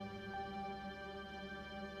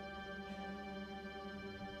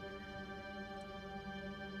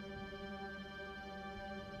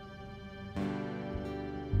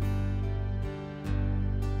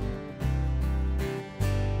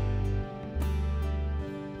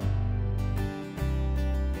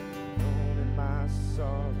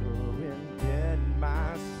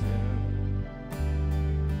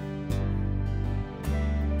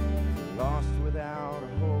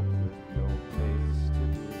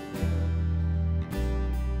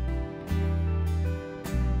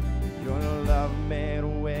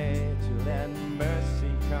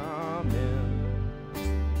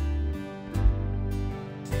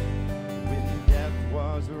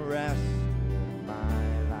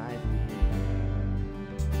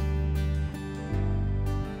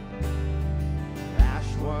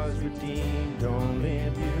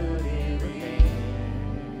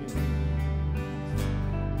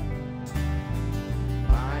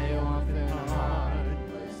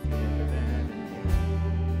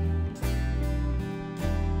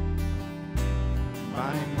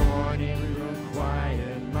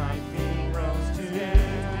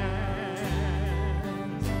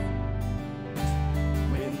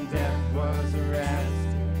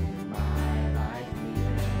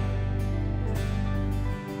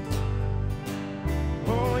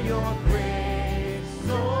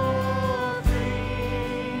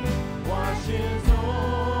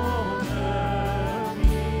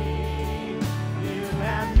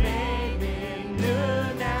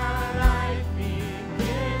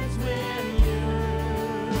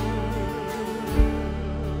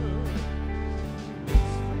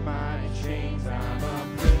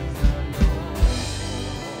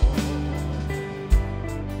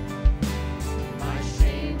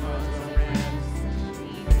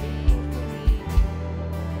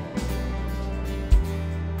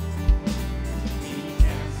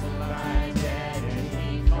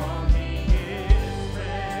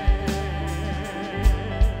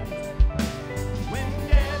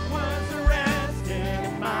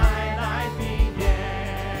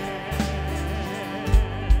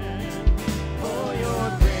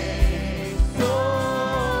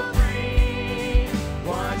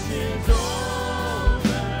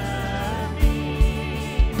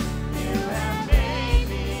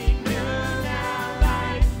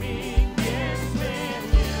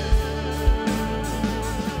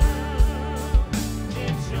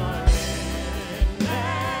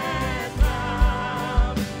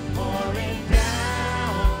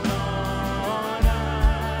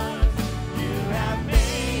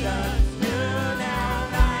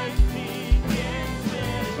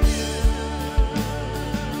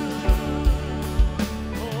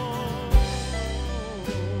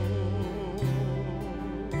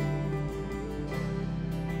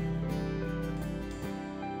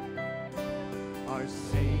Our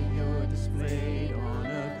Savior displayed on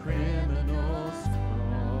a criminal's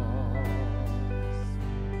cross.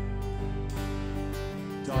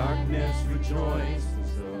 Darkness rejoiced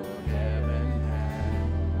as though heaven had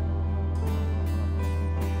lost.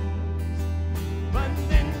 But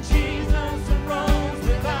then Jesus arose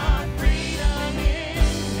with our freedom in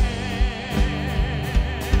hand.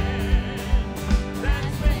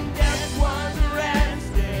 That's when death was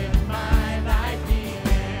arrested, my life began.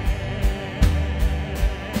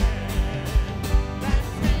 That's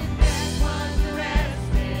when death was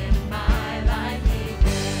arrested, my life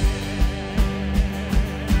began.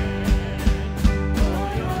 For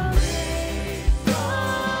your grace so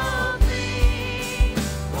free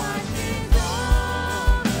washes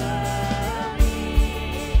over me.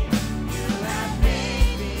 You have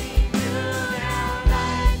made me new, now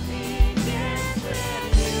life begins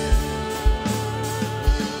with you.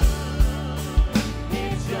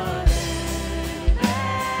 It's your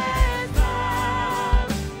endless love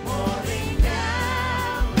pouring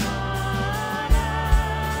down on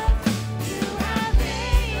us. You have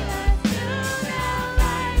made us new, now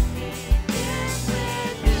life begins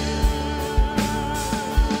with you.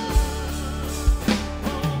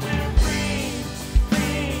 Oh, we're free,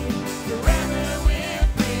 free, forever we're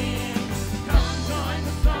free. Come join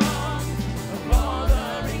the song of all the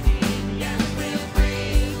redeemed. Yes, we're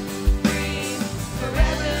free, free,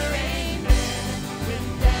 forever, amen. When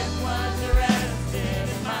death was arrested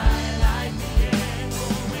and my life began.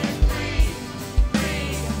 Oh, we're free, free,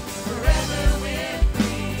 forever we're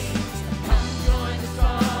free. Come join the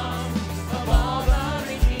song of all the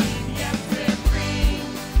redeemed. Yes, we're free,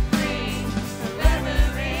 free, forever,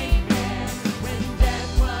 amen. When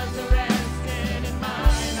death was arrested and my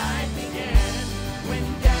life began. When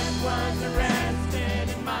death was arrested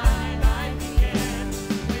and my life began.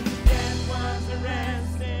 When death was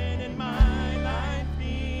arrested and my life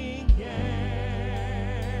began.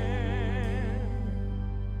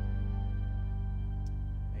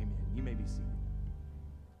 Amen. You may be seated.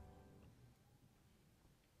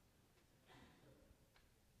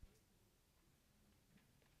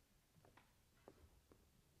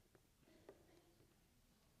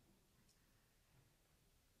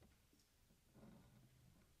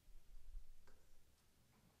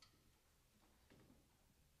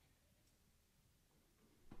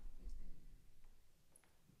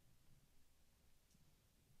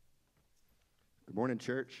 Good morning,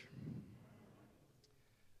 church.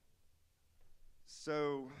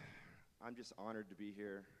 So, I'm just honored to be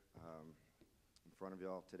here in front of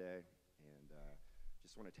y'all today, and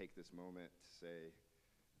just want to take this moment to say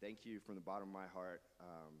thank you from the bottom of my heart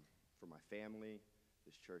for my family.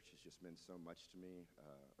 This church has just meant so much to me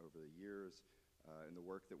over the years, and the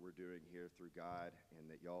work that we're doing here through God, and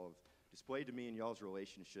that y'all have displayed to me in y'all's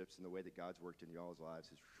relationships, and the way that God's worked in y'all's lives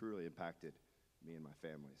has truly impacted me and my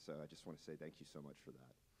family. So I just want to say thank you so much for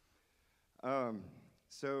that.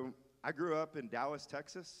 So I grew up in Dallas,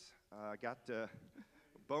 Texas. I got to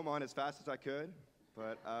Beaumont as fast as I could,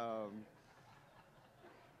 but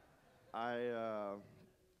I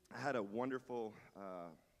had a wonderful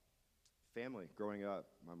family growing up.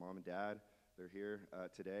 My mom and dad, they're here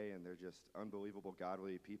today, and they're just unbelievable,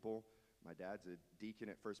 godly people. My dad's a deacon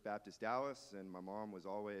at First Baptist Dallas, and my mom was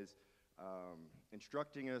always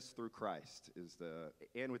instructing us through Christ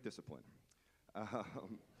and with discipline.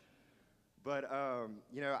 But I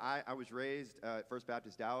was raised at First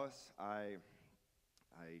Baptist Dallas. I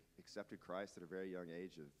accepted Christ at a very young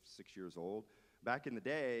age of 6 years old. Back in the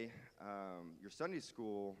day, your Sunday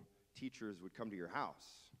school teachers would come to your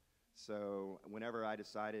house. So whenever I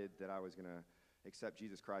decided that I was going to accept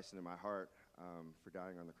Jesus Christ into my heart for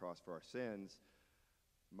dying on the cross for our sins,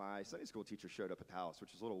 my Sunday school teacher showed up at the house,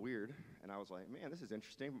 which was a little weird, and I was like, man, this is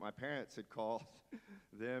interesting. My parents had called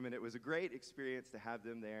them, and it was a great experience to have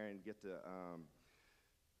them there and get to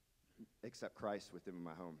accept Christ with them in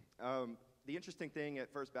my home. The interesting thing at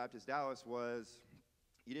First Baptist Dallas was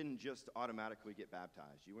you didn't just automatically get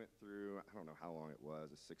baptized. You went through, I don't know how long it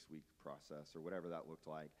was, a 6-week process or whatever that looked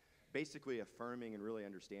like, basically affirming and really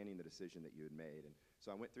understanding the decision that you had made. And so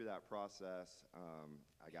I went through that process.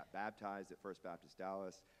 I got baptized at First Baptist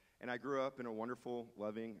Dallas, and I grew up in a wonderful,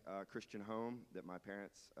 loving Christian home that my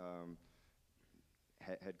parents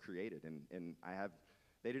had created, and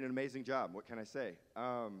they did an amazing job. What can I say?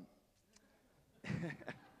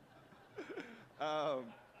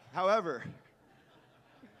 However,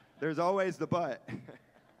 there's always the but.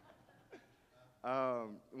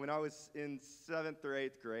 When I was in 7th or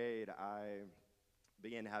 8th grade, I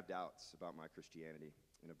began to have doubts about my Christianity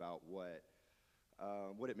and about what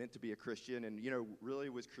what it meant to be a Christian, and really,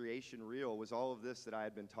 was creation real? Was all of this that I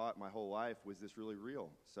had been taught my whole life, was this really real?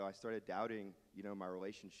 So I started doubting, my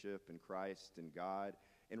relationship in Christ and God,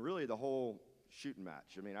 and really the whole shooting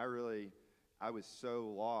match. I mean, I was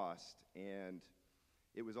so lost, and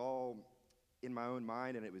it was all in my own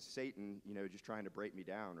mind, and it was Satan, just trying to break me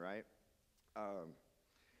down, right?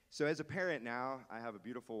 So as a parent now, I have a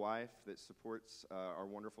beautiful wife that supports our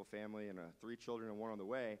wonderful family and 3 children and 1 on the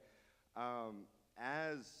way.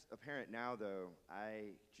 As a parent now, though,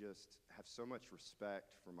 I just have so much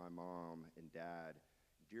respect for my mom and dad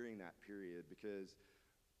during that period because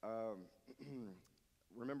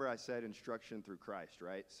remember I said instruction through Christ,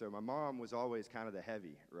 right? So my mom was always kind of the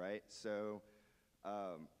heavy, right? So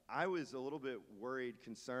I was a little bit worried,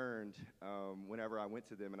 concerned whenever I went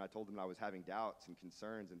to them and I told them I was having doubts and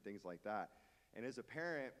concerns and things like that. And as a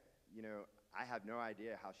parent, I have no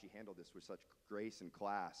idea how she handled this with such grace and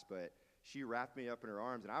class, but she wrapped me up in her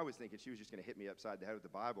arms, and I was thinking she was just going to hit me upside the head with the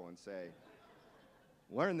Bible and say,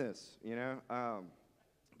 learn this,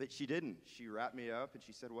 but she didn't. She wrapped me up, and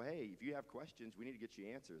she said, well, hey, if you have questions, we need to get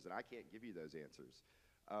you answers, and I can't give you those answers.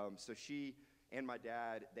 So she and my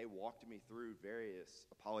dad, they walked me through various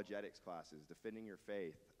apologetics classes, defending your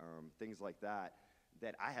faith, things like that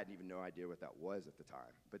I had even no idea what that was at the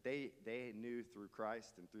time. But they knew through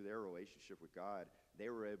Christ and through their relationship with God, they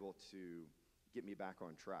were able to get me back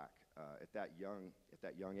on track at that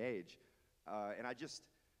young age. And I just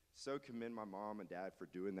so commend my mom and dad for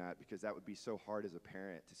doing that, because that would be so hard as a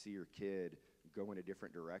parent to see your kid go in a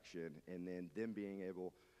different direction and then them being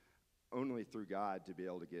able, only through God, to be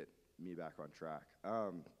able to get me back on track.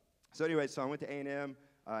 So anyway, I went to A&M.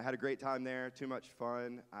 I had a great time there, too much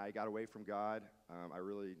fun. I got away from God. I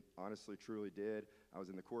really, honestly, truly did. I was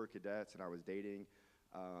in the Corps of Cadets, and I was dating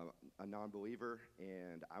a non-believer,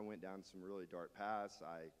 and I went down some really dark paths.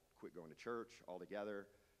 I quit going to church altogether.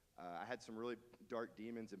 I had some really dark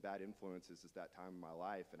demons and bad influences at that time in my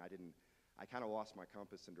life, and I kind of lost my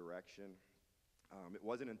compass and direction. It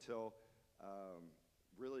wasn't until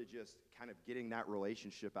really just kind of getting that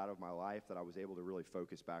relationship out of my life that I was able to really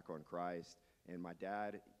focus back on Christ. And my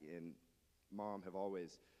dad and mom have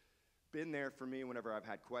always been there for me whenever I've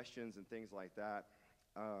had questions and things like that.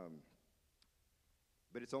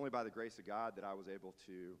 But it's only by the grace of God that I was able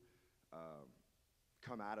to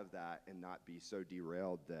come out of that and not be so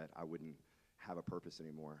derailed that I wouldn't have a purpose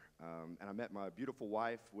anymore. And I met my beautiful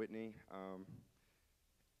wife, Whitney,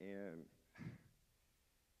 and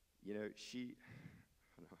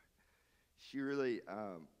she really,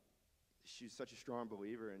 she's such a strong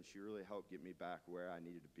believer, and she really helped get me back where I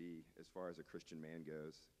needed to be as far as a Christian man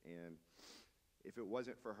goes. And if it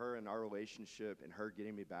wasn't for her and our relationship and her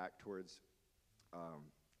getting me back towards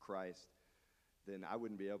Christ, then I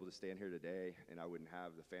wouldn't be able to stand here today, and I wouldn't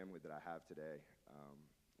have the family that I have today.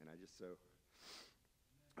 And I just so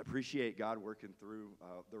appreciate God working through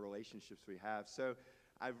the relationships we have. So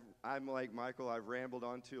I'm like Michael, I've rambled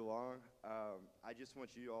on too long. I just want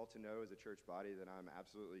you all to know as a church body that I'm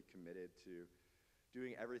absolutely committed to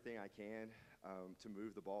doing everything I can to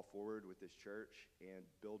move the ball forward with this church and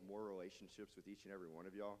build more relationships with each and every one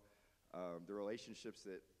of y'all. The relationships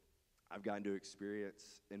that I've gotten to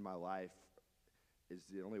experience in my life is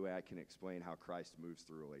the only way I can explain how Christ moves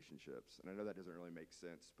through relationships. And I know that doesn't really make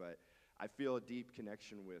sense, but I feel a deep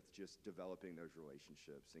connection with just developing those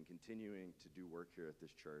relationships and continuing to do work here at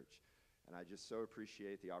this church. And I just so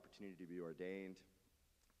appreciate the opportunity to be ordained,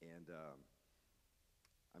 and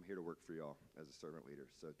I'm here to work for y'all as a servant leader.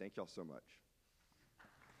 So thank y'all so much.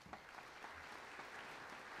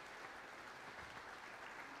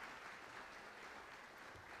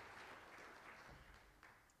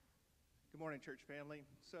 Good morning, church family.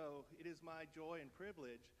 So it is my joy and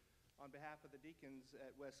privilege on behalf of the deacons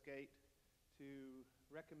at Westgate to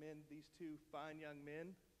recommend these 2 fine young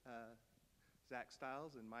men, Zach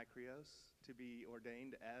Stiles and Mike Rios, to be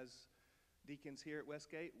ordained as deacons here at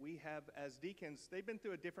Westgate. We have, as deacons, they've been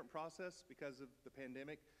through a different process because of the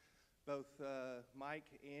pandemic. Both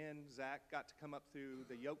Mike and Zach got to come up through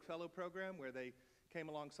the Yoke Fellow program, where they came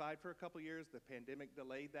alongside for a couple years. The pandemic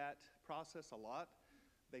delayed that process a lot.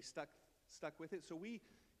 They stuck with it. So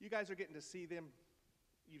you guys are getting to see them.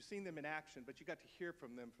 You've seen them in action, but you got to hear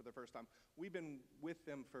from them for the first time. We've been with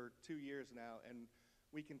them for 2 years now, and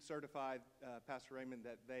we can certify, Pastor Raymond,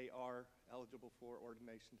 that they are eligible for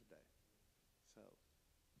ordination today. So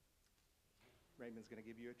Raymond's going to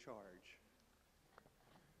give you a charge.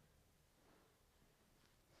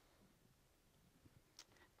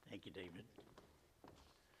 Thank you, David.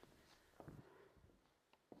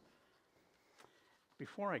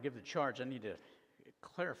 Before I give the charge, I need to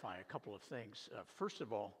clarify a couple of things. First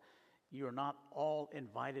of all, you are not all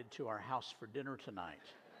invited to our house for dinner tonight.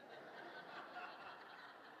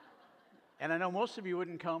 And I know most of you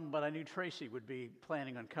wouldn't come, but I knew Tracy would be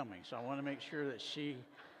planning on coming, so I want to make sure that she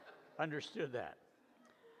understood that.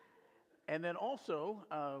 And then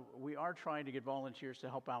also, we are trying to get volunteers to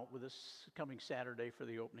help out with this coming Saturday for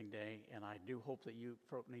the opening day, and I do hope that you,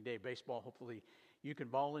 for opening day baseball, hopefully you can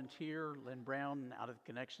volunteer. Lynn Brown out at the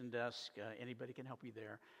connection desk, anybody can help you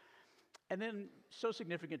there. And then, so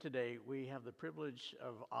significant today, we have the privilege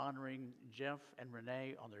of honoring Jeff and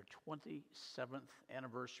Renee on their 27th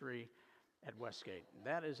anniversary at Westgate.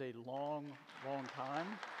 That is a long, long time.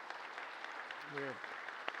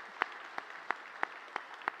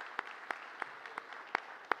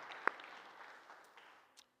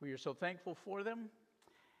 We are so thankful for them,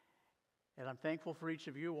 and I'm thankful for each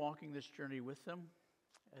of you walking this journey with them.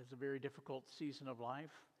 It's a very difficult season of life.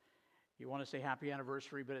 You want to say happy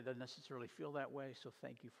anniversary, but it doesn't necessarily feel that way, so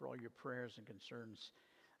thank you for all your prayers and concerns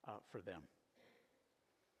for them.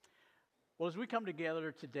 Well, as we come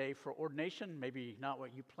together today for ordination, maybe not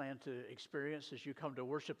what you plan to experience as you come to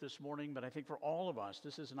worship this morning, but I think for all of us,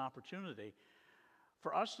 this is an opportunity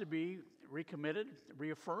for us to be recommitted,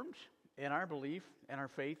 reaffirmed in our belief and our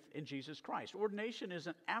faith in Jesus Christ. Ordination is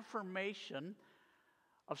an affirmation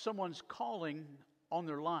of someone's calling on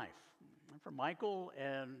their life. And for Michael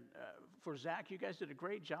and for Zach, you guys did a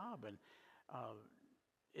great job, and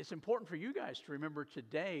it's important for you guys to remember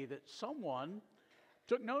today that someone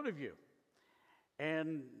took note of you.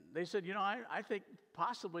 And they said, you know, I think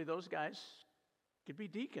possibly those guys could be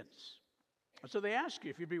deacons. And so they asked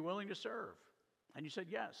you if you'd be willing to serve. And you said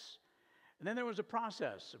yes. And then there was a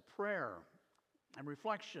process of prayer and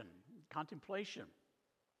reflection, contemplation.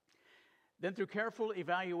 Then through careful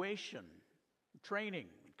evaluation, training,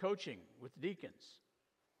 coaching with deacons,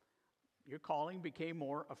 your calling became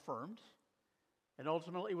more affirmed. And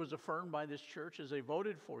ultimately was affirmed by this church as they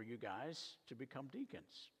voted for you guys to become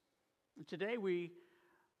deacons. And today we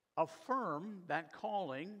affirm that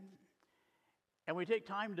calling, and we take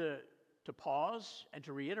time to pause and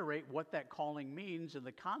to reiterate what that calling means in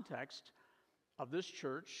the context of this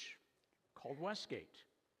church called Westgate.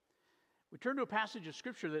 We turn to a passage of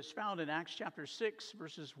Scripture that's found in Acts chapter 6,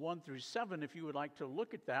 verses 1 through 7, if you would like to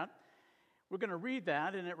look at that. We're going to read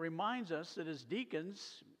that, and it reminds us that as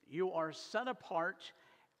deacons, you are set apart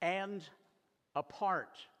and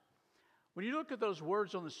apart. When you look at those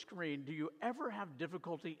words on the screen, do you ever have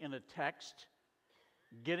difficulty in a text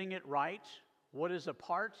getting it right? What is a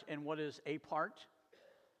part and what is a part?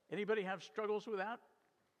 Anybody have struggles with that?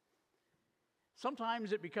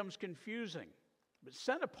 Sometimes it becomes confusing. But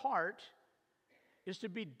set apart is to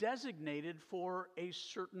be designated for a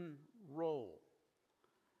certain role.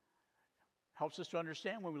 Helps us to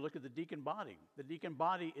understand when we look at the deacon body. The deacon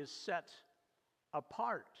body is set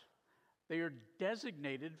apart. They are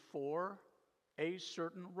designated for a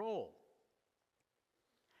certain role.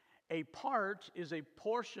 A part is a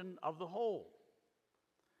portion of the whole.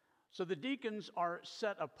 So the deacons are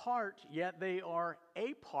set apart, yet they are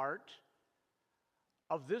a part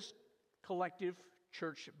of this collective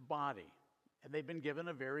church body. And they've been given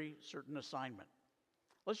a very certain assignment.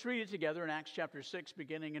 Let's read it together in Acts chapter 6,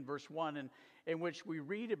 beginning in verse 1, in which we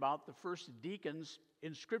read about the first deacons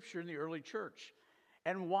in Scripture in the early church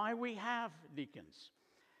and why we have deacons.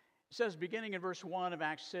 It says, beginning in verse 1 of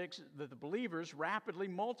Acts 6, that the believers rapidly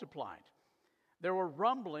multiplied. There were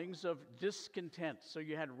rumblings of discontent. So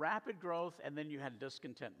you had rapid growth and then you had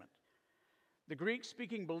discontentment. The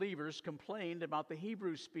Greek-speaking believers complained about the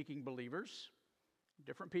Hebrew-speaking believers,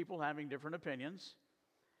 different people having different opinions,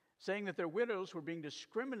 saying that their widows were being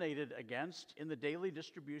discriminated against in the daily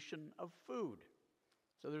distribution of food.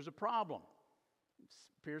 So there's a problem. It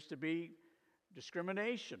appears to be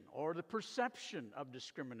discrimination or the perception of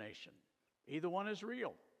discrimination. Either one is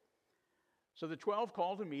real. So the 12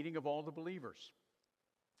 called a meeting of all the believers.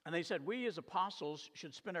 And they said, we as apostles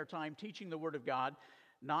should spend our time teaching the Word of God,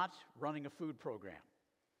 not running a food program.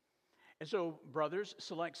 And so, brothers,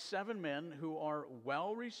 select 7 men who are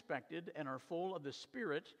well respected and are full of the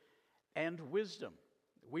Spirit and wisdom.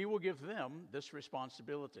 We will give them this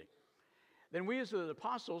responsibility. Then we as the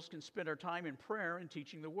apostles can spend our time in prayer and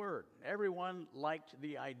teaching the Word. Everyone liked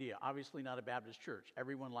the idea. Obviously not a Baptist church.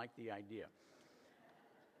 Everyone liked the idea.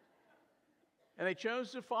 And they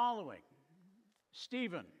chose the following.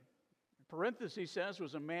 Stephen, parentheses says,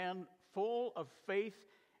 was a man full of faith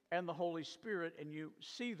and the Holy Spirit, and you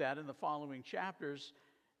see that in the following chapters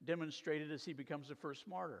demonstrated as he becomes the first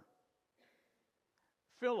martyr.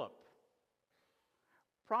 Philip,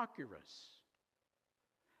 Prochorus,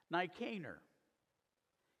 Nicanor,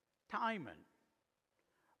 Timon,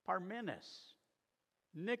 Parmenas,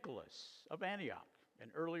 Nicholas of Antioch,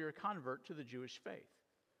 an earlier convert to the Jewish faith.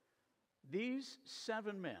 These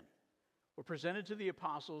 7 men were presented to the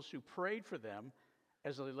apostles, who prayed for them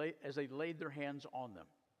as they laid their hands on them.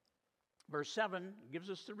 Verse 7 gives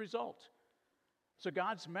us the result. So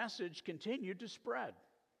God's message continued to spread.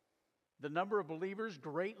 The number of believers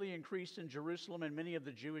greatly increased in Jerusalem, and many of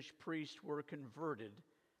the Jewish priests were converted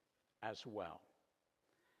as well.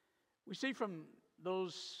 We see from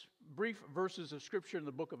those brief verses of Scripture in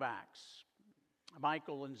the book of Acts,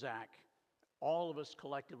 Michael and Zach, all of us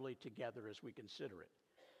collectively together as we consider it,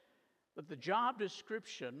 that the job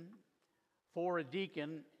description for a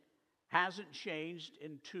deacon hasn't changed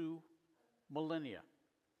in 2 millennia.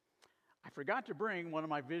 I forgot to bring one of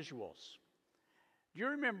my visuals. Do you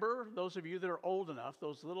remember, those of you that are old enough,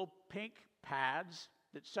 those little pink pads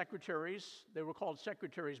that secretaries, they were called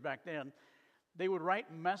secretaries back then, they would write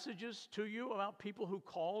messages to you about people who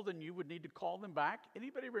called and you would need to call them back?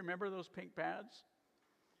 Anybody remember those pink pads?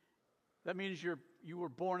 That means you were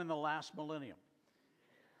born in the last millennium.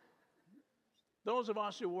 Those of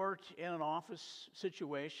us who worked in an office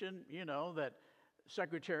situation, you know that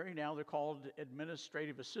secretary, now they're called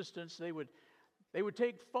administrative assistants, they would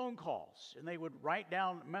take phone calls and they would write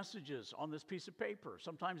down messages on this piece of paper.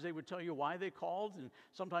 Sometimes they would tell you why they called, and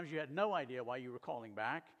sometimes you had no idea why you were calling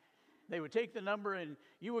back. They would take the number and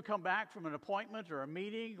you would come back from an appointment or a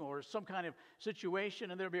meeting or some kind of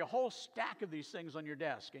situation, and there'd be a whole stack of these things on your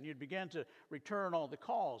desk, and you'd begin to return all the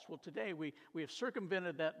calls. Well, today we have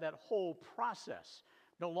circumvented that whole process.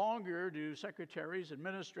 No longer do secretaries,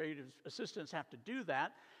 administrative assistants have to do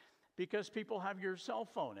that, because people have your cell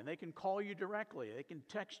phone and they can call you directly, they can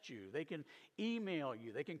text you, they can email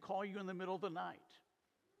you, they can call you in the middle of the night.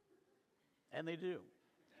 And they do.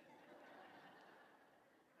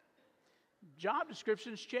 Job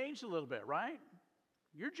descriptions changed a little bit, right?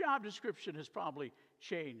 Your job description has probably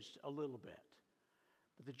changed a little bit.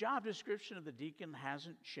 But the job description of the deacon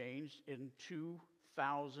hasn't changed in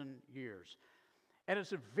 2,000 years. And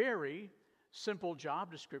it's a very simple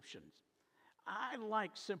job description. I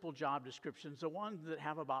like simple job descriptions. The ones that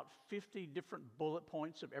have about 50 different bullet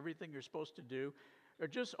points of everything you're supposed to do are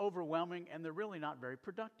just overwhelming, and they're really not very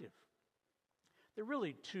productive. There are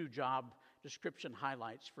really 2 job description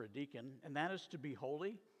highlights for a deacon, and that is to be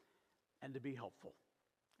holy and to be helpful.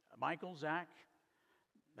 Michael, Zach,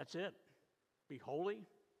 that's it. Be holy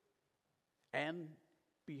and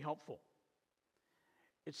be helpful.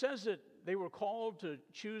 It says that they were called to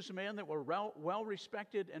choose men that were well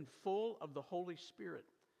respected and full of the Holy Spirit.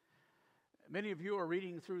 Many of you are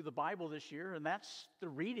reading through the Bible this year, and that's the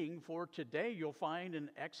reading for today you'll find in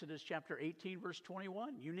Exodus chapter 18, verse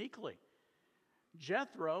 21, uniquely.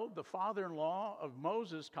 Jethro, the father-in-law of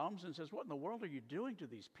Moses, comes and says, "What in the world are you doing to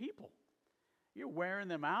these people? You're wearing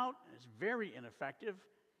them out. It's very ineffective."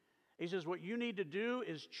 He says, what you need to do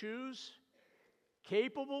is choose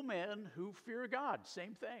capable men who fear God.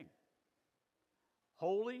 Same thing.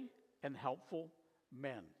 Holy and helpful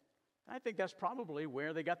men. I think that's probably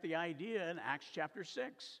where they got the idea in Acts chapter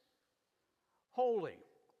 6. Holy.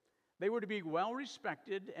 They were to be well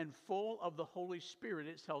respected and full of the Holy Spirit,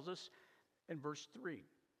 it tells us in verse 3.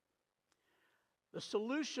 The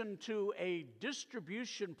solution to a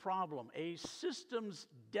distribution problem, a systems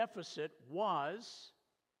deficit, was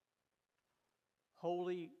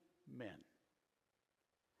holy men.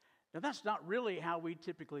 Now, that's not really how we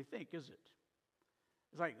typically think, is it?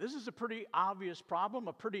 It's like, this is a pretty obvious problem,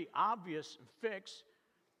 a pretty obvious fix.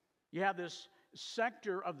 You have this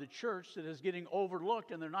sector of the church that is getting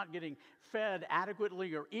overlooked, and they're not getting fed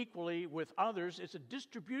adequately or equally with others. It's a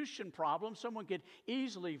distribution problem. Someone could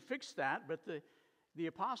easily fix that, but the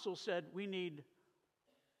apostle said we need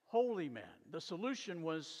holy men. The solution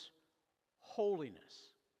was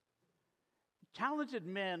holiness. Talented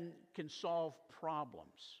men can solve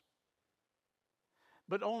problems,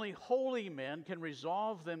 but only holy men can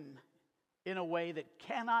resolve them in a way that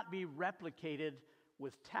cannot be replicated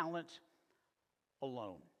with talent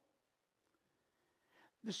alone.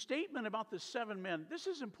 The statement about the 7 men, this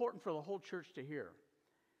is important for the whole church to hear.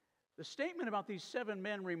 The statement about these 7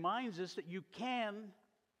 men reminds us that you can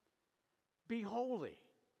be holy.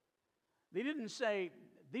 They didn't say,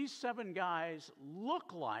 these 7 guys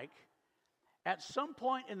look like at some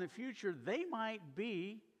point in the future they might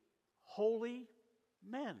be holy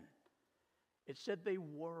men. It said they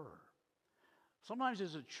were. Sometimes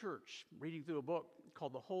as a church, reading through a book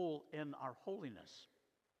called The Hole in Our Holiness.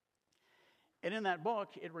 And in that book,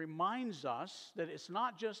 it reminds us that it's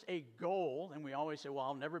not just a goal, and we always say, well,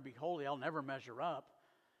 I'll never be holy, I'll never measure up.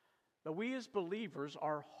 But we as believers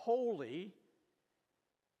are holy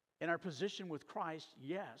in our position with Christ,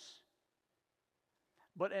 yes.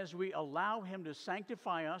 But as we allow Him to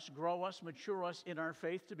sanctify us, grow us, mature us in our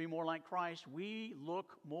faith to be more like Christ, we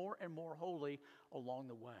look more and more holy along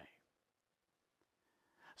the way.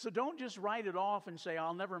 So don't just write it off and say,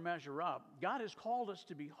 I'll never measure up. God has called us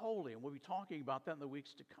to be holy, and we'll be talking about that in the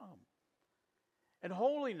weeks to come. And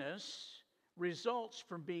holiness results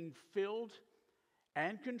from being filled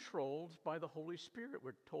and controlled by the Holy Spirit.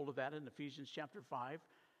 We're told of that in Ephesians chapter 5,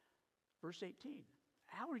 verse 18.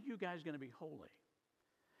 How are you guys going to be holy?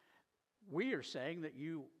 We are saying that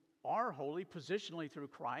you are holy positionally through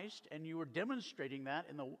Christ, and you are demonstrating that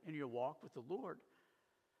in your walk with the Lord.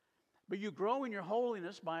 But you grow in your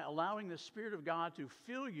holiness by allowing the Spirit of God to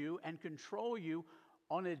fill you and control you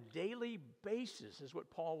on a daily basis, is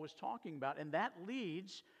what Paul was talking about. And that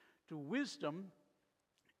leads to wisdom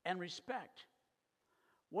and respect.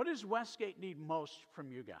 What does Westgate need most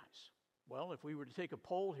from you guys? Well, if we were to take a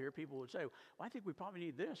poll here, people would say, well, I think we probably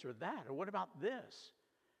need this or that, or what about this?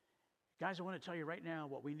 Guys, I want to tell you right now,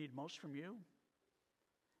 what we need most from you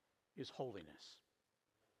is holiness.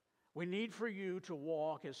 We need for you to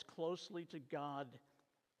walk as closely to God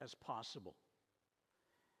as possible.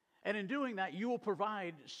 And in doing that, you will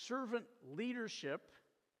provide servant leadership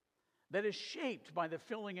that is shaped by the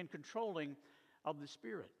filling and controlling of the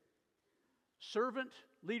Spirit. Servant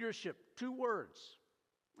leadership, 2 words.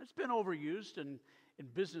 It's been overused in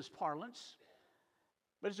business parlance,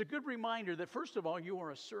 but it's a good reminder that, first of all, you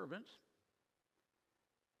are a servant.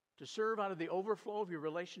 To serve out of the overflow of your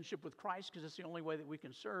relationship with Christ, because it's the only way that we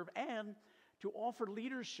can serve, and to offer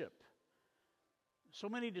leadership. So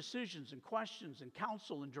many decisions and questions and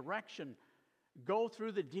counsel and direction go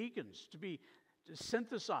through the deacons to be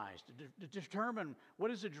synthesized, to determine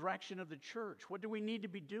what is the direction of the church, what do we need to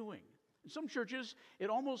be doing. In some churches,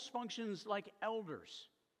 it almost functions like elders.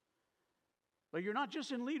 But you're not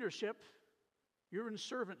just in leadership, you're in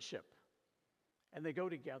servantship. And they go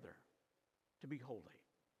together to be holy.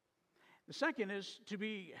 The second is to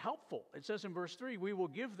be helpful. It says in verse 3, we will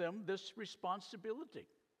give them this responsibility.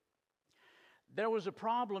 There was a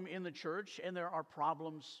problem in the church, and there are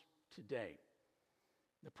problems today.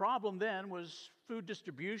 The problem then was food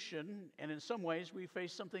distribution, and in some ways we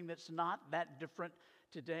face something that's not that different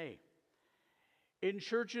today. In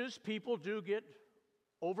churches, people do get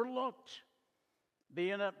overlooked.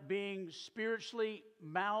 They end up being spiritually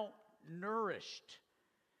malnourished.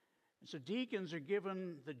 And so deacons are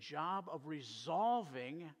given the job of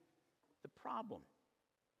resolving the problem.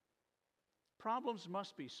 Problems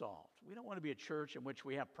must be solved. We don't want to be a church in which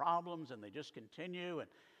we have problems and they just continue. And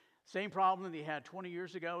the same problem that you had 20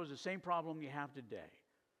 years ago is the same problem you have today.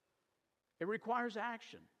 It requires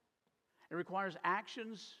action. It requires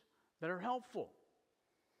actions that are helpful.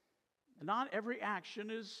 And not every action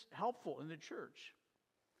is helpful in the church.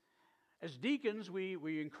 As deacons,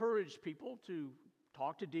 we encourage people to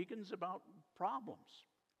talk to deacons about problems.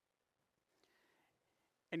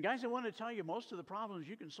 And guys, I want to tell you, most of the problems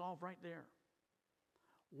you can solve right there.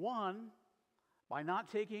 One, by not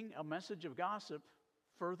taking a message of gossip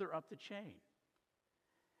further up the chain,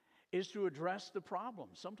 is to address the problem.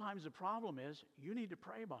 Sometimes the problem is you need to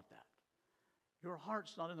pray about that. Your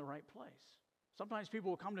heart's not in the right place. Sometimes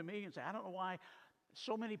people will come to me and say, I don't know why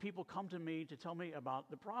so many people come to me to tell me about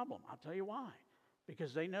the problem. I'll tell you why.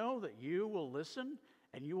 Because they know that you will listen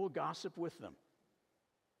and you will gossip with them.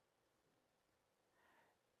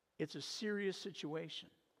 It's a serious situation.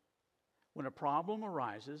 When a problem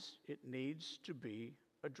arises, it needs to be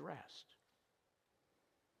addressed.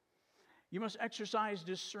 You must exercise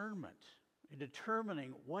discernment in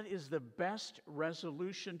determining what is the best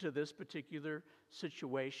resolution to this particular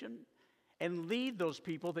situation and lead those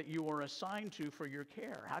people that you are assigned to for your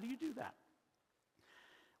care. How do you do that?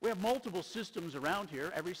 We have multiple systems around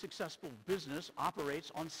here. Every successful business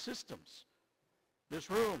operates on systems. This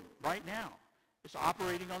room right now is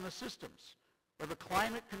operating on the systems. We have a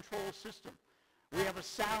climate control system. We have a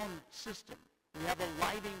sound system. We have a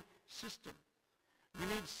lighting system. We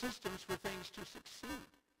need systems for things to succeed.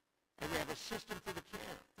 And we have a system for the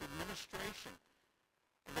care, the administration,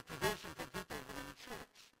 and the provision for people within the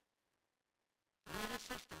church. We need a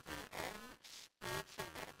system for your own spiritual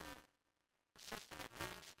well-being. A system that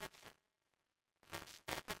reads Scripture.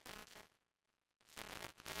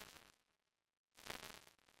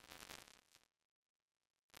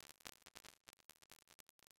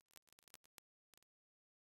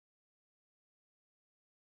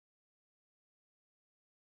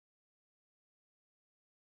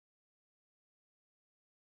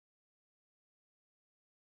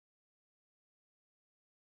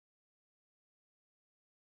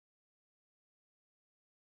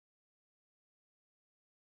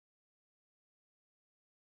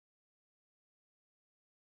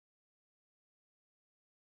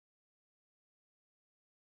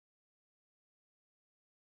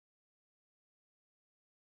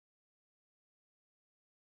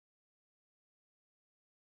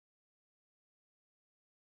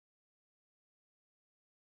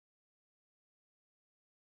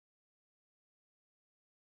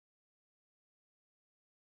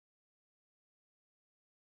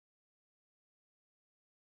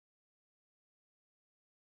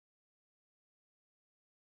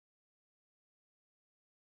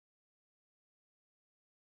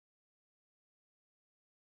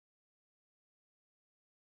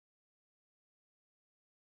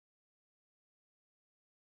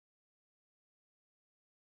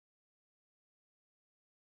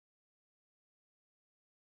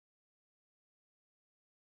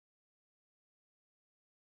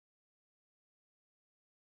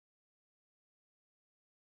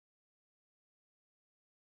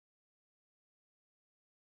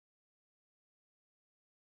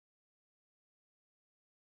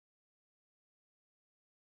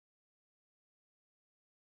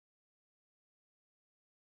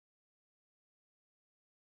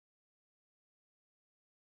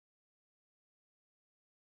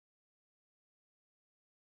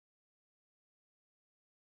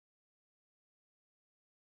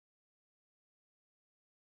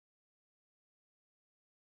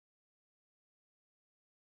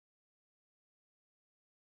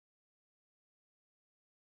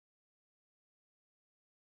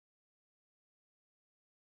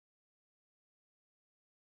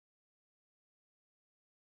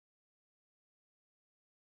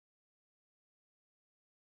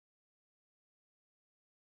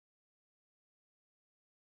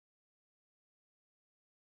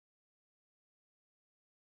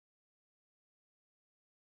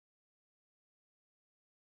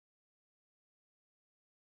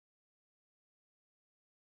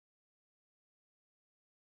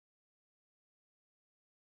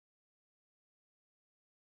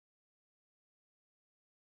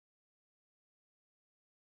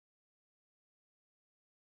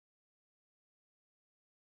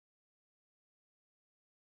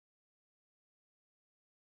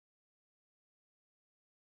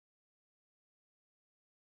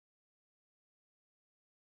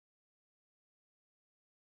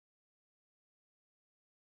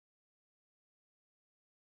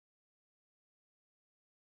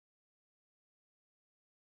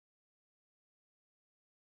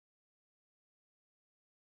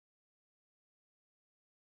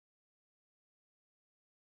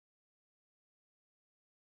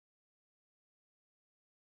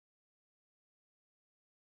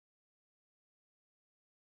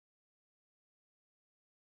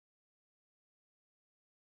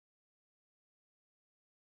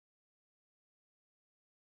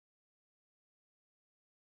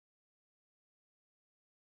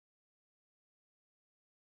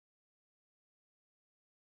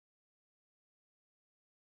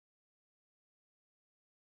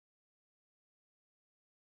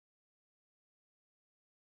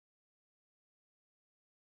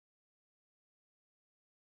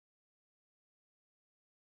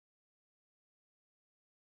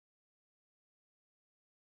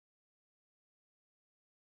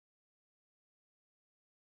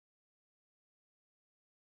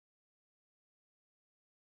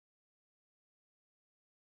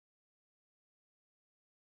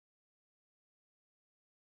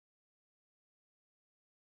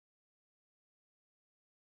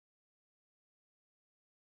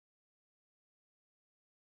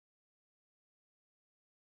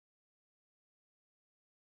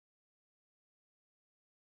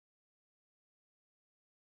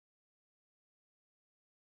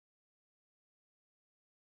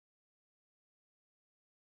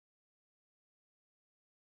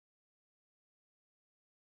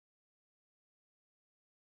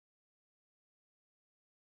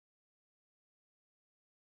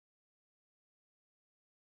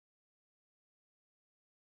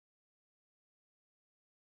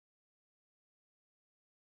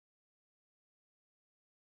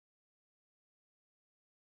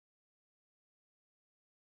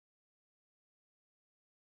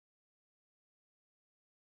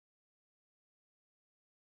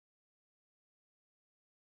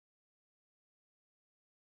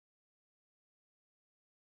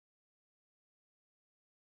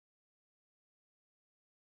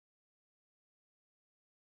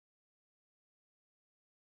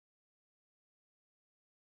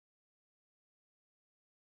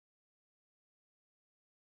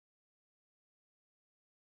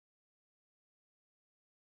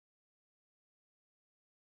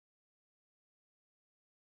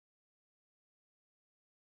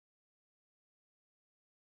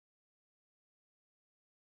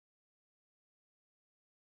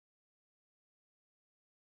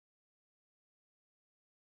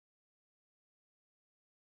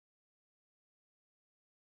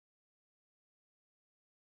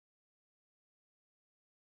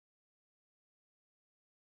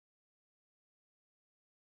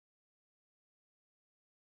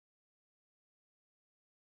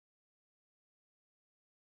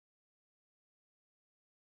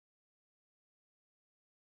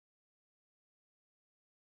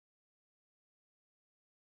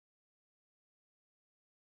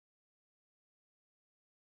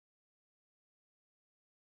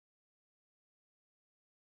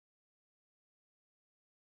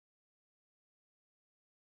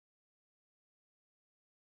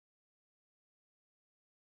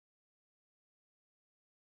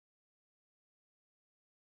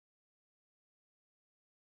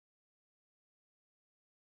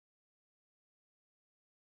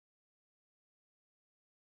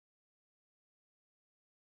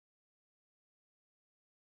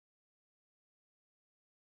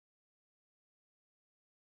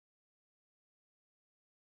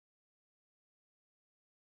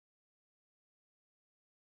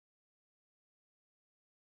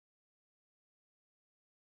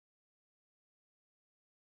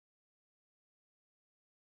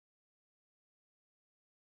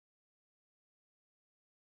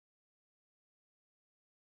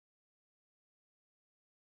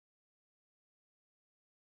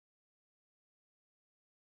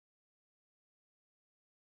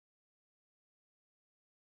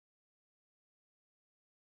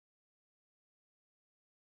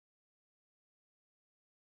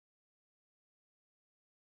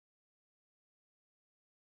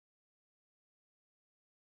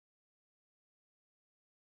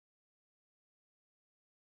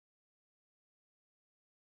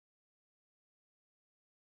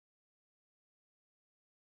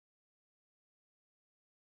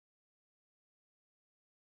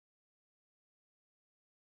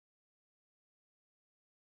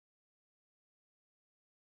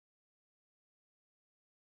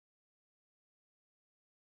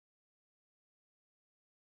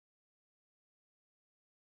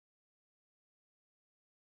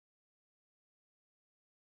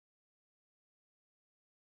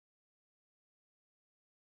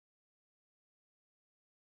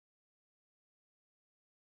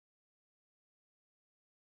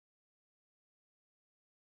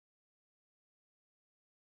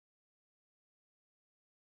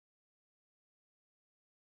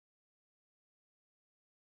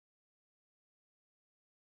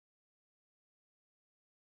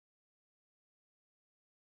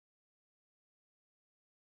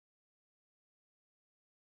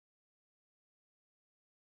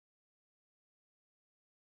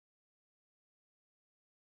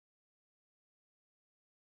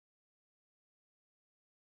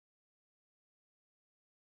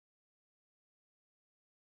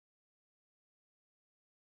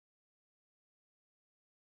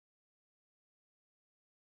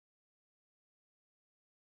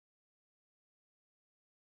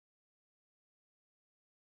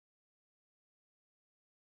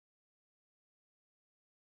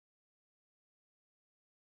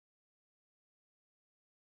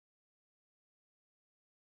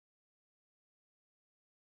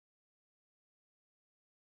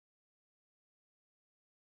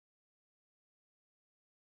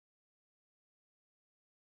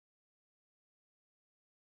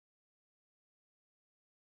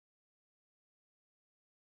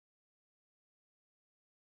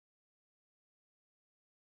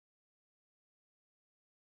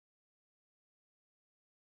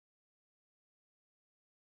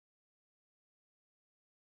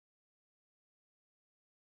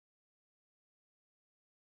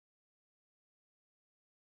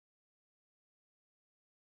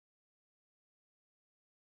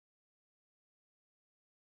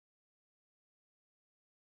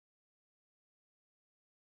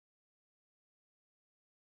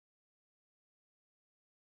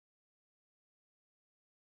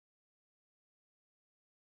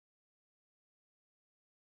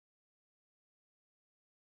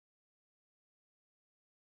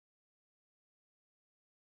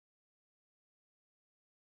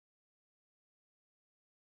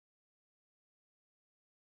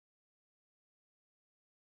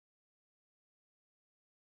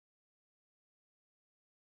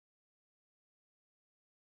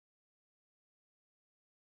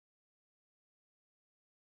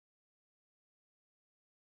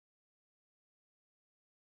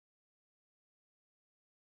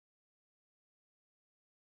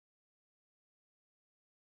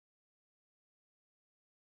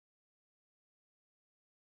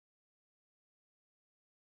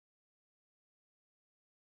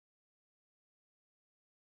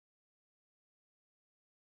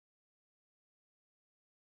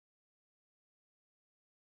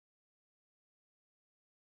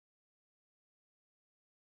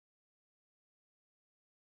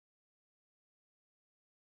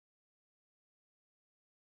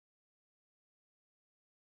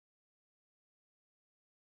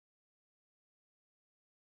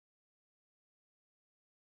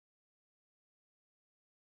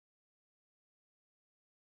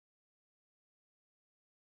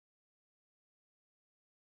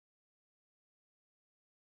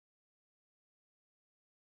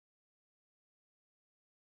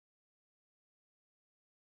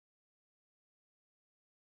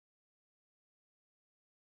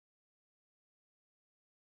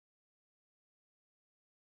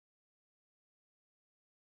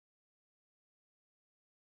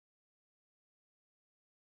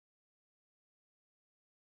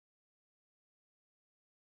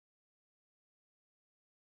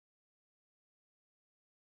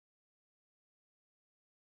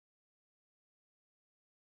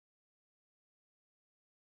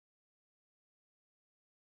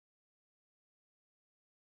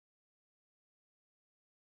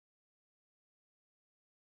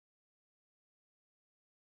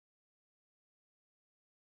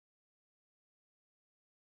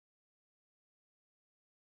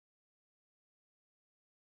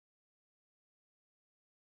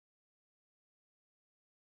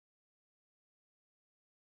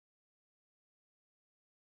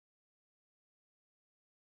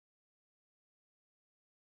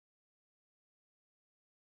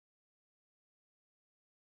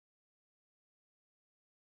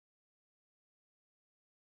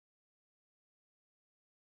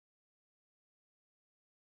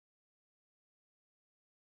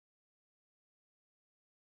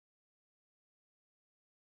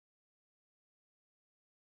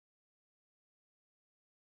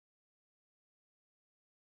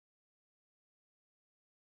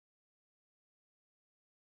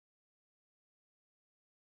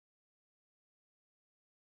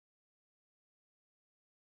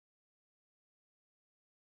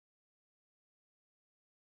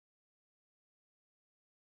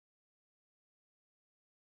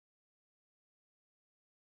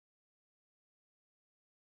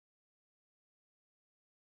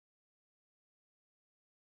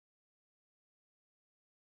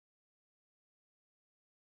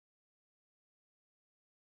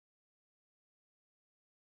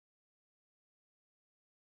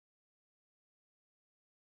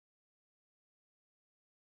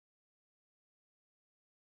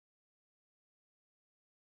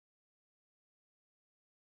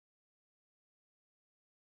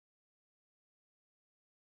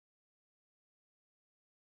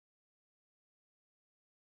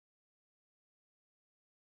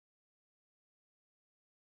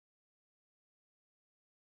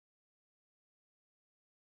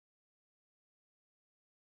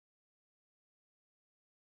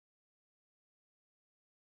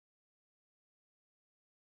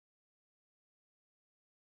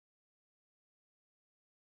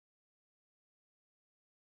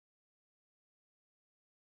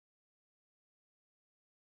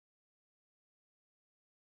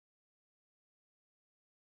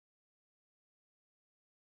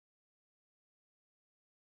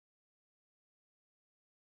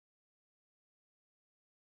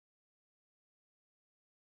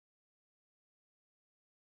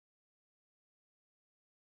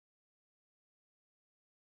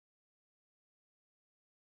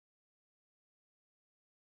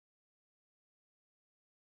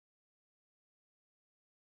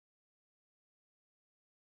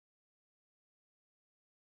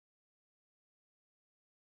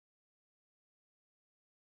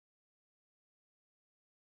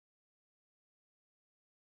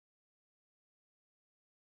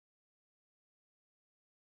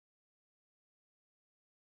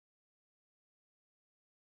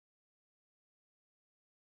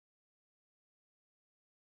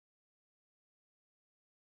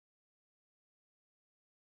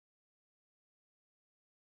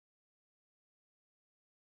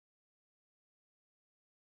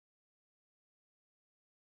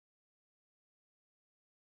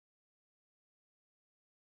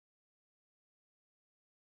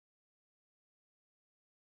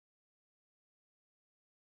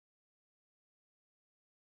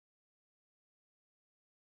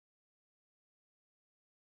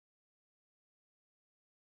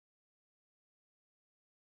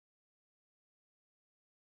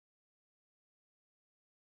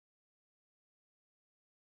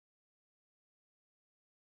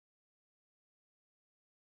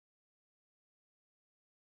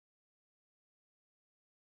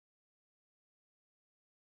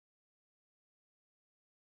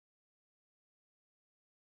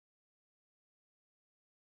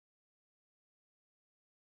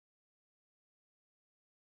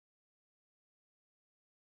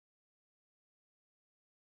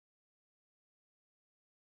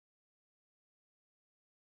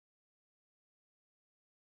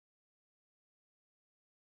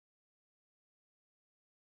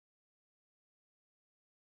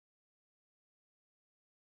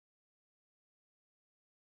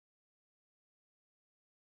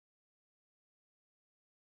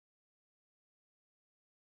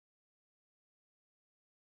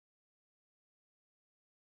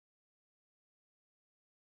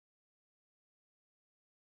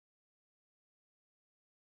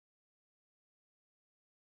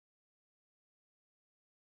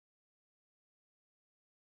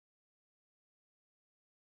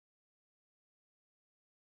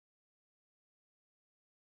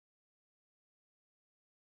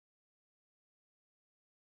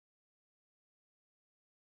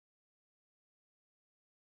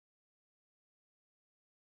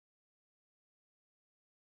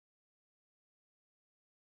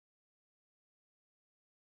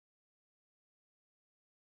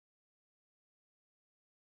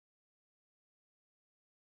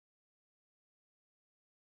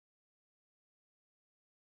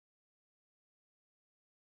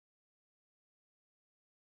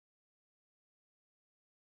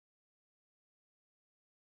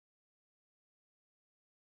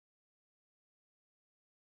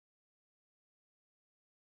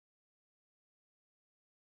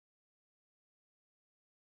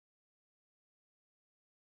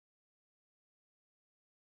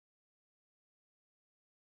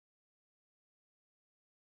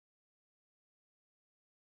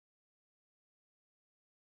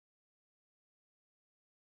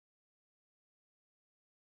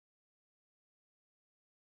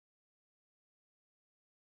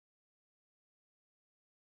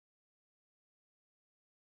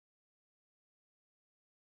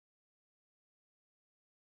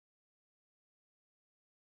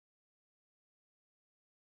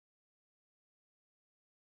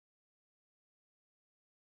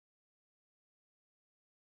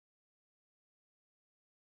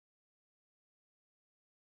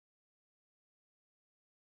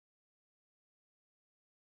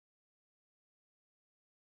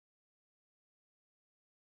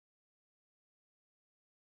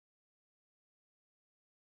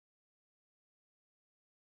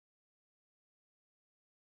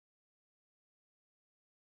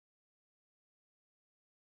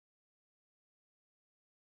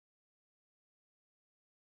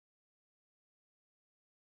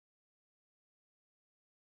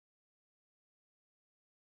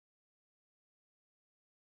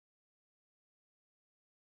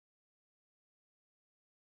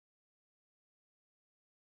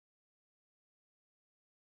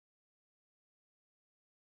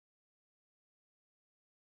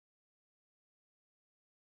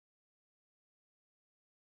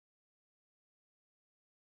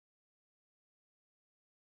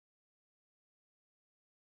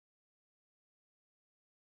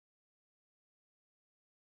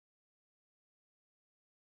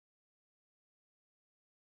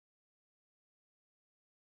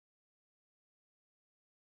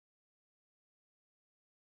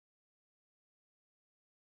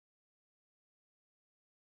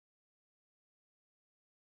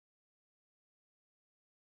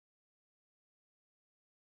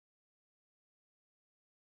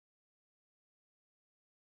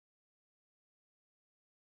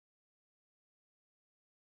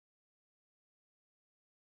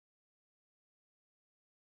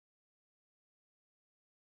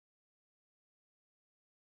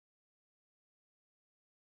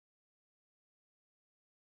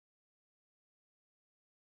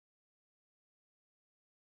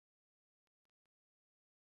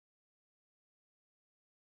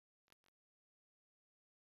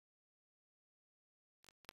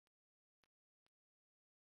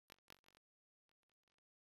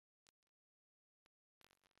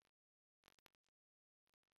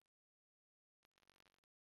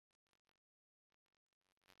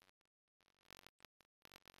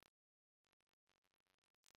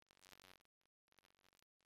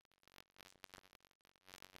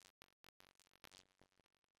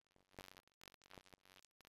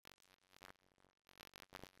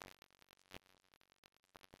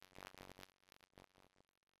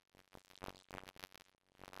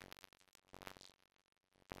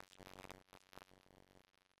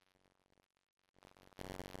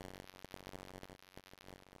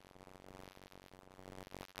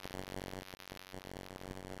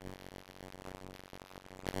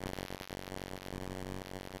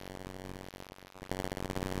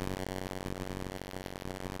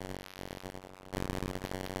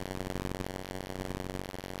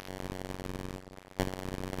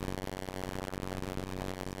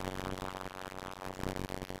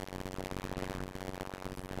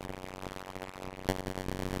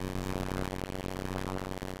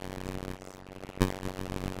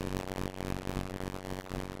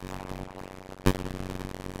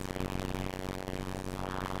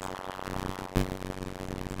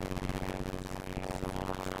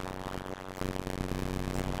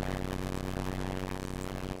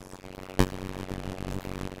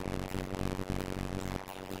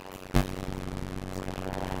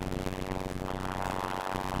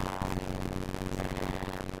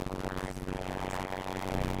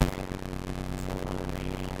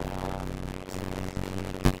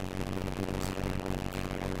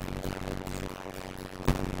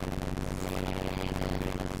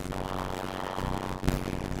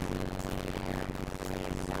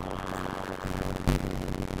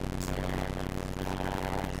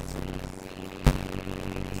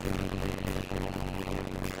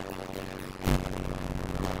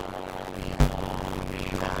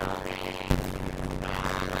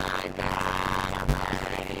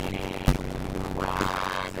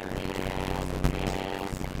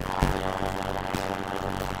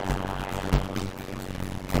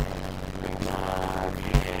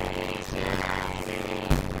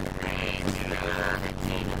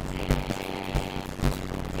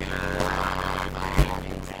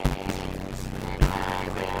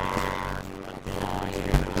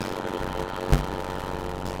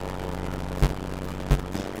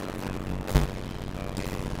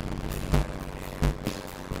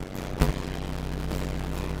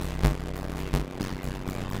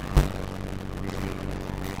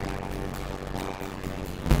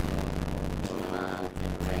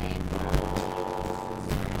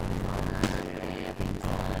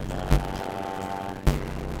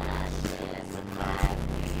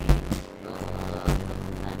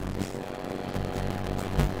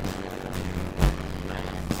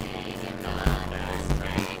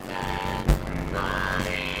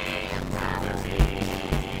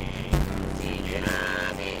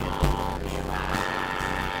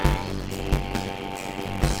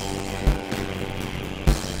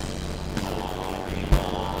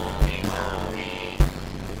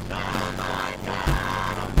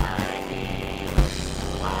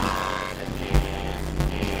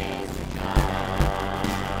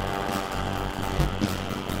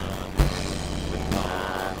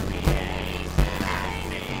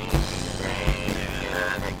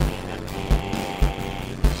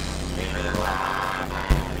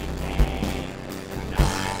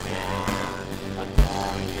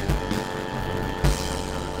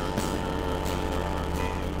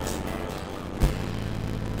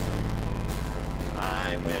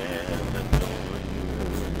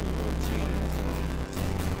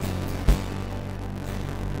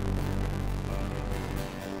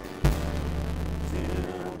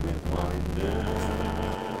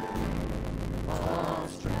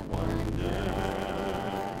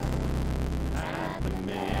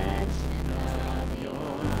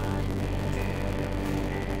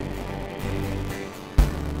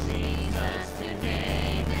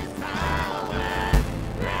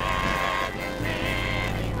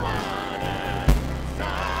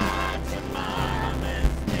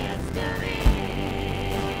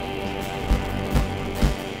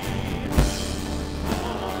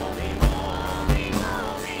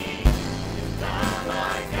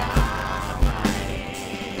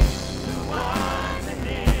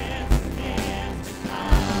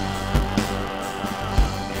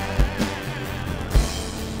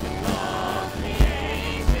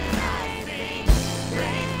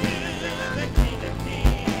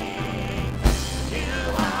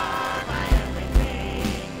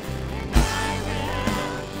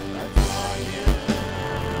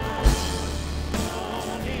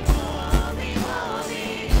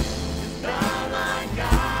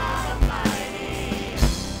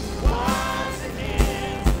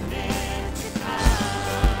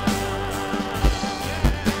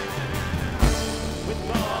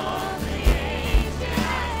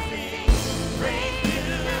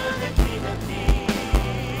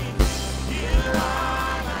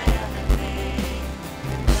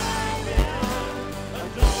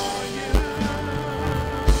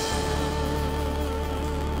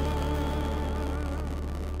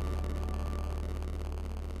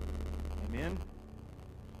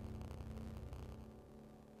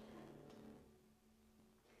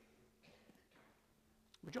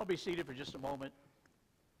 Would you all be seated for just a moment?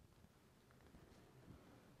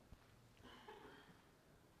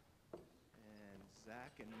 And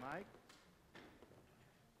Zach and Mike,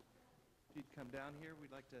 if you'd come down here,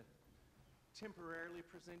 we'd like to temporarily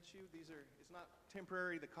present you. It's not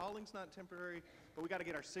temporary, the calling's not temporary, but we got to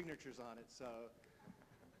get our signatures on it. So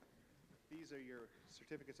these are your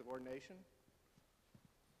certificates of ordination.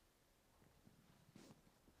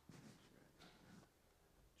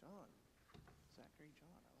 John, Zachary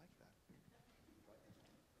John, I like that.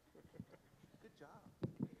 Good job.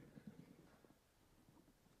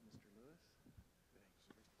 Mr. Lewis.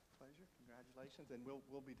 Pleasure, congratulations, and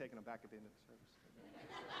we'll be taking them back at the end of the service.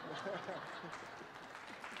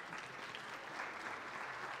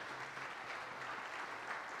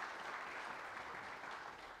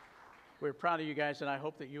 We're proud of you guys, and I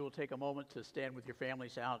hope that you will take a moment to stand with your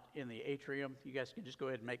families out in the atrium. You guys can just go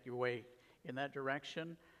ahead and make your way in that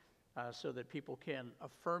direction so that people can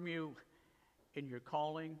affirm you in your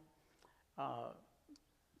calling.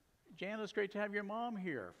 Jan, it's great to have your mom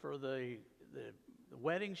here for the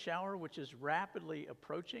wedding shower, which is rapidly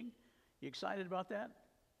approaching. You excited about that?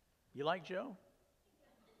 You like Joe?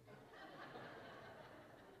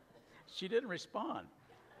 She didn't respond.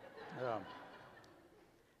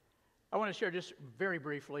 I want to share just very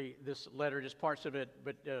briefly this letter, just parts of it,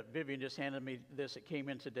 but Vivian just handed me this. It came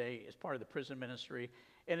in today as part of the prison ministry,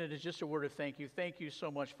 and it is just a word of thank you. Thank you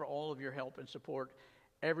so much for all of your help and support.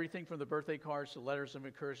 Everything from the birthday cards to letters of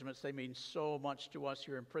encouragements, they mean so much to us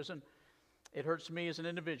here in prison. It hurts me as an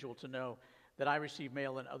individual to know that I receive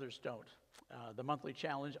mail and others don't. The monthly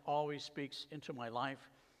challenge always speaks into my life.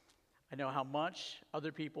 I know how much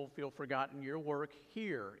other people feel forgotten. Your work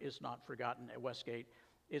here is not forgotten at Westgate.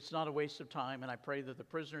 It's not a waste of time, and I pray that the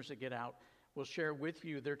prisoners that get out will share with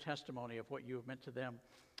you their testimony of what you have meant to them.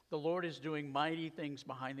 The Lord is doing mighty things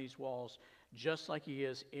behind these walls, just like He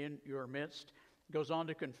is in your midst. Goes on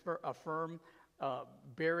to affirm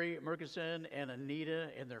Barry Murkison and Anita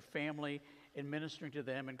and their family in ministering to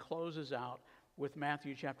them, and closes out with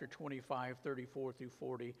Matthew chapter 25, 34 through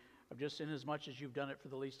 40, of just inasmuch as you've done it for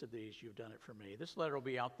the least of these, you've done it for me. This letter will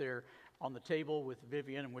be out there on the table with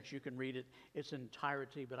Vivian, in which you can read it its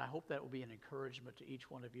entirety, but I hope that will be an encouragement to each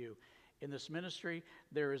one of you. In this ministry,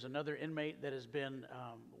 there is another inmate that has been,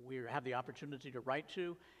 we have the opportunity to write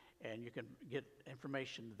to, and you can get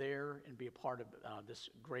information there and be a part of this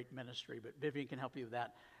great ministry, but Vivian can help you with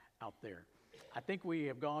that out there. I think we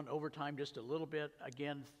have gone over time just a little bit.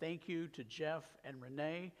 Again, thank you to Jeff and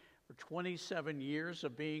Renee for 27 years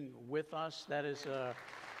of being with us. That is an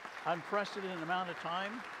unprecedented amount of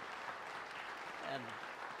time. And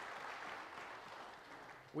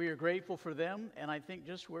we are grateful for them. And I think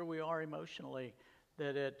just where we are emotionally,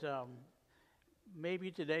 that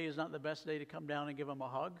maybe today is not the best day to come down and give them a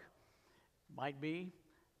hug. Might be.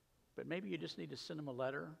 But maybe you just need to send them a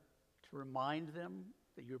letter to remind them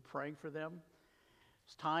that you're praying for them.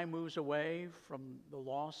 As time moves away from the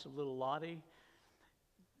loss of little Lottie,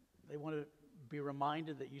 they want to be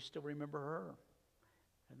reminded that you still remember her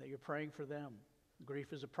and that you're praying for them.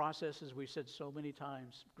 Grief is a process, as we've said so many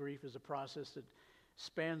times. Grief is a process that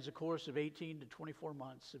spans a course of 18 to 24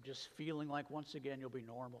 months of just feeling like once again you'll be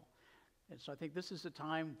normal. And so I think this is the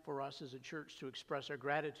time for us as a church to express our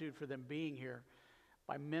gratitude for them being here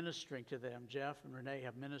by ministering to them. Jeff and Renee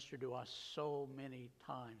have ministered to us so many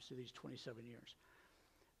times through these 27 years.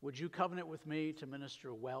 Would you covenant with me to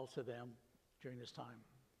minister well to them during this time?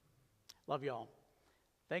 Love you all.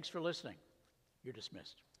 Thanks for listening. You're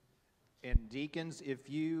dismissed. And deacons, if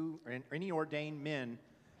you, or any ordained men,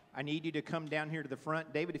 I need you to come down here to the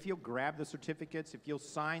front. David, if you'll grab the certificates, if you'll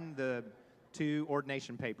sign the 2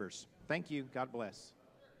 ordination papers. Thank you. God bless.